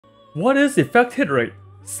What is effect hit rate?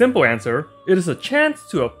 Simple answer, it is a chance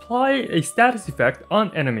to apply a status effect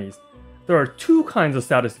on enemies. There are two kinds of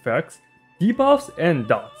status effects, debuffs and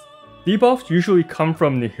dots. Debuffs usually come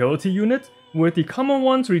from nihility units, with the common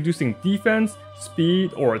ones reducing defense,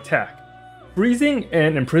 speed, or attack. Freezing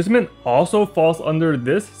and imprisonment also falls under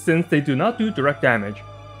this since they do not do direct damage.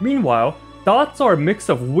 Meanwhile, dots are a mix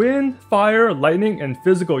of wind, fire, lightning, and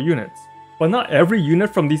physical units. But not every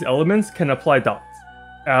unit from these elements can apply dots.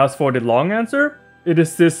 As for the long answer, it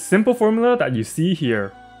is this simple formula that you see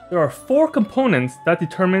here. There are 4 components that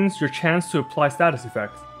determines your chance to apply status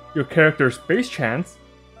effects. Your character's base chance,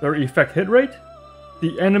 their effect hit rate,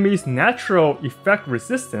 the enemy's natural effect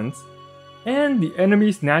resistance, and the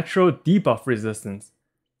enemy's natural debuff resistance.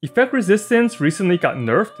 Effect resistance recently got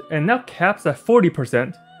nerfed and now caps at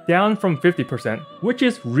 40%, down from 50%, which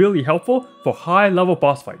is really helpful for high level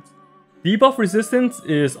boss fights. Debuff resistance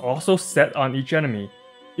is also set on each enemy.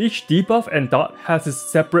 Each debuff and dot has its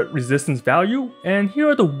separate resistance value, and here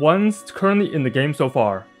are the ones currently in the game so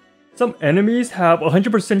far. Some enemies have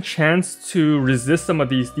 100% chance to resist some of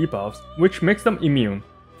these debuffs, which makes them immune.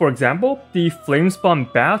 For example, the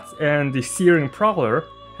Flamespawn Bats and the Searing Prowler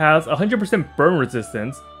has 100% burn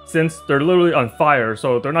resistance, since they're literally on fire,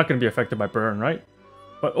 so they're not going to be affected by burn, right?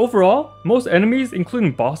 But overall, most enemies,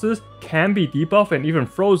 including bosses, can be debuffed and even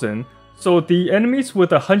frozen, so the enemies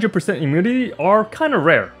with 100% immunity are kinda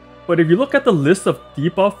rare. But if you look at the list of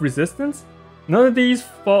debuff resistance, none of these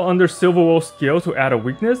fall under Silverwolf's skill to add a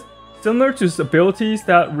weakness. Similar to his abilities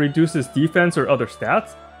that reduces defense or other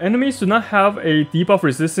stats, enemies do not have a debuff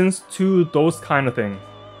resistance to those kind of things.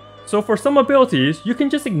 So for some abilities, you can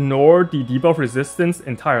just ignore the debuff resistance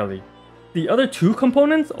entirely. The other 2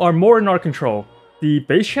 components are more in our control. The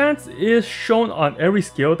base chance is shown on every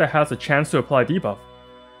skill that has a chance to apply debuff.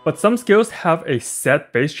 But some skills have a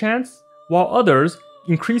set base chance, while others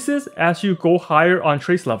increases as you go higher on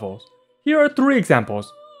trace levels. Here are 3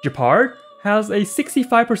 examples. Jeopard has a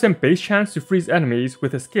 65% base chance to freeze enemies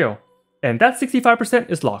with a skill, and that 65%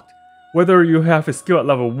 is locked. Whether you have a skill at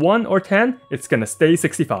level 1 or 10, it's gonna stay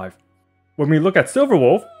 65. When we look at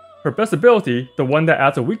Silverwolf, her best ability, the one that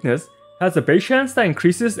adds a weakness, has a base chance that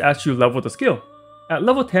increases as you level the skill. At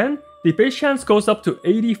level 10, the base chance goes up to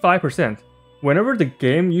 85%. Whenever the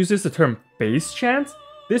game uses the term base chance,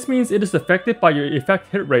 this means it is affected by your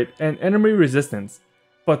effect hit rate and enemy resistance.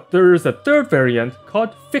 But there is a third variant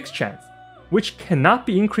called fixed chance, which cannot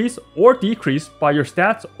be increased or decreased by your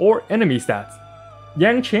stats or enemy stats.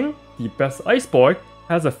 Yang Qing, the best ice boy,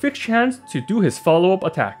 has a fixed chance to do his follow-up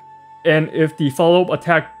attack. And if the follow-up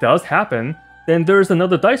attack does happen, then there is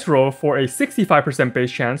another dice roll for a 65%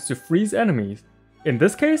 base chance to freeze enemies. In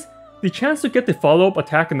this case, the chance to get the follow-up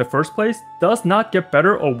attack in the first place does not get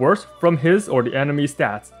better or worse from his or the enemy's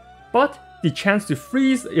stats, but the chance to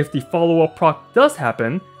freeze if the follow-up proc does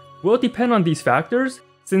happen will depend on these factors,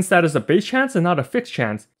 since that is a base chance and not a fixed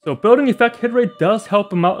chance, so building effect hit rate does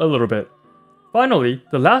help him out a little bit. Finally,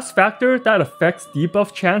 the last factor that affects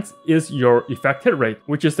debuff chance is your effect hit rate,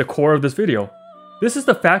 which is the core of this video. This is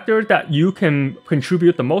the factor that you can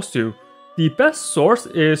contribute the most to. The best source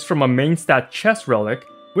is from a main stat chest relic,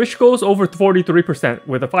 which goes over 43%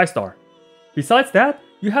 with a 5-star. Besides that,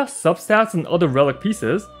 you have substats and other relic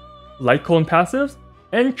pieces, light cone passives,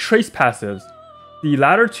 and trace passives. The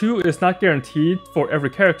latter 2 is not guaranteed for every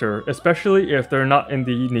character, especially if they're not in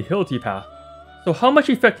the nihility path. So how much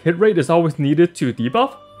effect hit rate is always needed to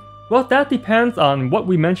debuff? Well, that depends on what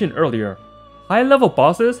we mentioned earlier. High level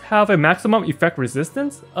bosses have a maximum effect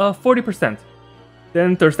resistance of 40%.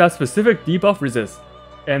 Then there's that specific debuff resist,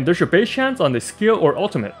 and there's your base chance on the skill or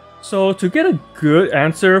ultimate. So to get a good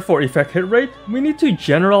answer for effect hit rate, we need to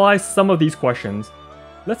generalize some of these questions.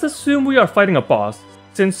 Let's assume we are fighting a boss,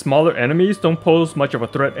 since smaller enemies don't pose much of a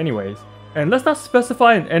threat anyways. And let's not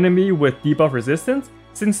specify an enemy with debuff resistance,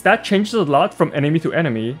 since that changes a lot from enemy to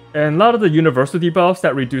enemy, and a lot of the universal debuffs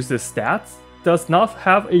that reduces stats does not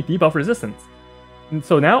have a debuff resistance. And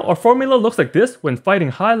so now our formula looks like this when fighting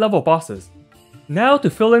high level bosses. Now to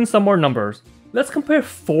fill in some more numbers, let's compare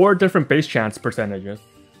 4 different base chance percentages.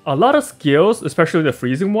 A lot of skills, especially the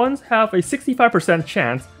freezing ones, have a 65%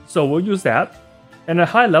 chance, so we'll use that. And at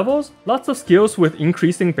high levels, lots of skills with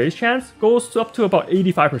increasing base chance goes up to about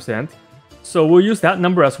 85%, so we'll use that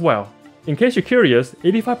number as well. In case you're curious,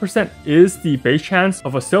 85% is the base chance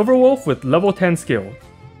of a Silverwolf with level 10 skill.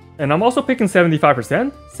 And I'm also picking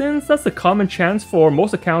 75%, since that's the common chance for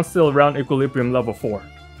most accounts still around Equilibrium level 4.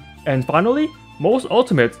 And finally, most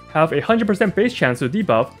ultimates have a 100% base chance to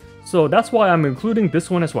debuff, so that's why I'm including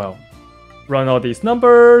this one as well. Run all these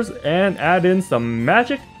numbers and add in some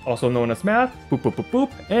magic, also known as math, boop boop boop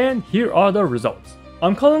boop, and here are the results.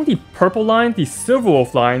 I'm calling the purple line the Silver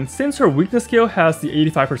Wolf line since her weakness skill has the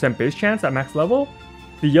 85% base chance at max level.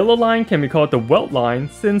 The yellow line can be called the Welt line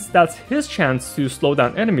since that's his chance to slow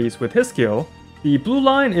down enemies with his skill. The blue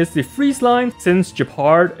line is the Freeze line since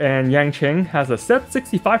Gepard and Yang Cheng has a set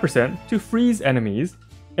 65% to freeze enemies.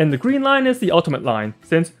 And the green line is the ultimate line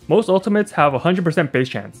since most ultimates have 100% base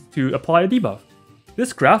chance to apply a debuff.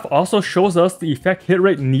 This graph also shows us the effect hit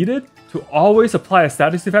rate needed to always apply a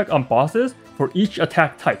status effect on bosses for each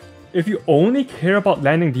attack type. If you only care about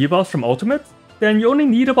landing debuffs from ultimates, then you only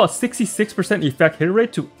need about 66% effect hit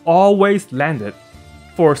rate to always land it.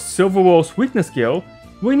 For Silver Wolf's weakness skill,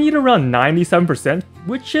 we need around 97%,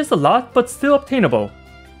 which is a lot but still obtainable.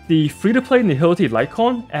 The free-to-play Nihility Light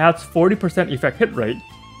Cone adds 40% effect hit rate,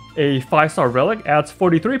 a 5-star relic adds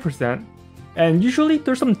 43%, and usually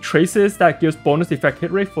there's some traces that gives bonus effect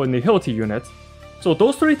hit rate for Nihility units, so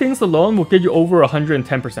those 3 things alone will get you over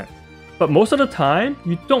 110%. But most of the time,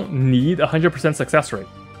 you don't need 100% success rate.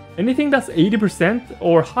 Anything that's 80%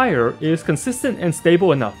 or higher is consistent and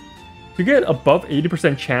stable enough. To get above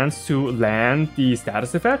 80% chance to land the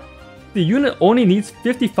status effect, the unit only needs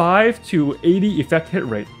 55 to 80 effect hit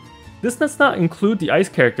rate. This does not include the ice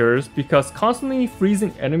characters because constantly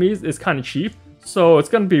freezing enemies is kinda cheap, so it's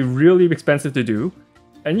gonna be really expensive to do.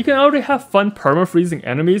 And you can already have fun perma-freezing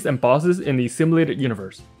enemies and bosses in the simulated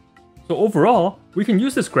universe. So overall, we can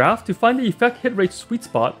use this graph to find the effect hit rate sweet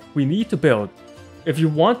spot we need to build. If you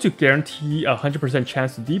want to guarantee a 100%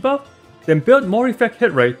 chance to debuff, then build more effect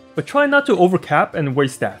hit rate, but try not to overcap and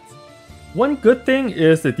waste stats. One good thing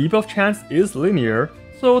is the debuff chance is linear,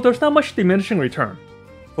 so there's not much diminishing return.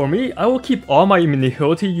 For me, I will keep all my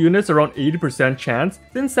Nihility units around 80% chance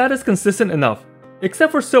since that is consistent enough.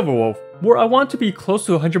 Except for Silver Wolf, where I want to be close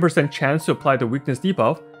to 100% chance to apply the weakness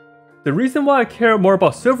debuff. The reason why I care more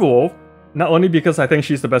about Silver Wolf, not only because I think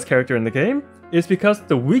she's the best character in the game, is because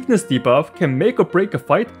the weakness debuff can make or break a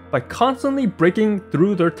fight by constantly breaking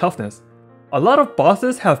through their toughness. A lot of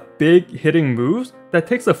bosses have big hitting moves that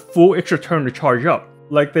takes a full extra turn to charge up,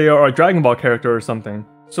 like they are a Dragon Ball character or something.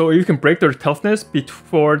 So if you can break their toughness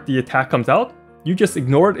before the attack comes out, you just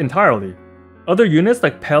ignore it entirely. Other units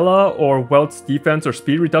like Pella or Welt's defense or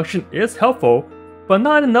speed reduction is helpful, but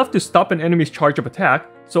not enough to stop an enemy's charge up attack,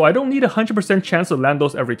 so I don't need a 100% chance to land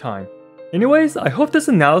those every time. Anyways, I hope this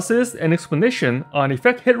analysis and explanation on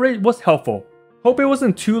effect hit rate was helpful. Hope it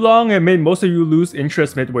wasn't too long and made most of you lose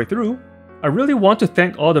interest midway through. I really want to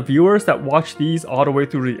thank all the viewers that watched these all the way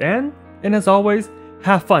through the end, and as always,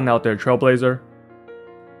 have fun out there, Trailblazer.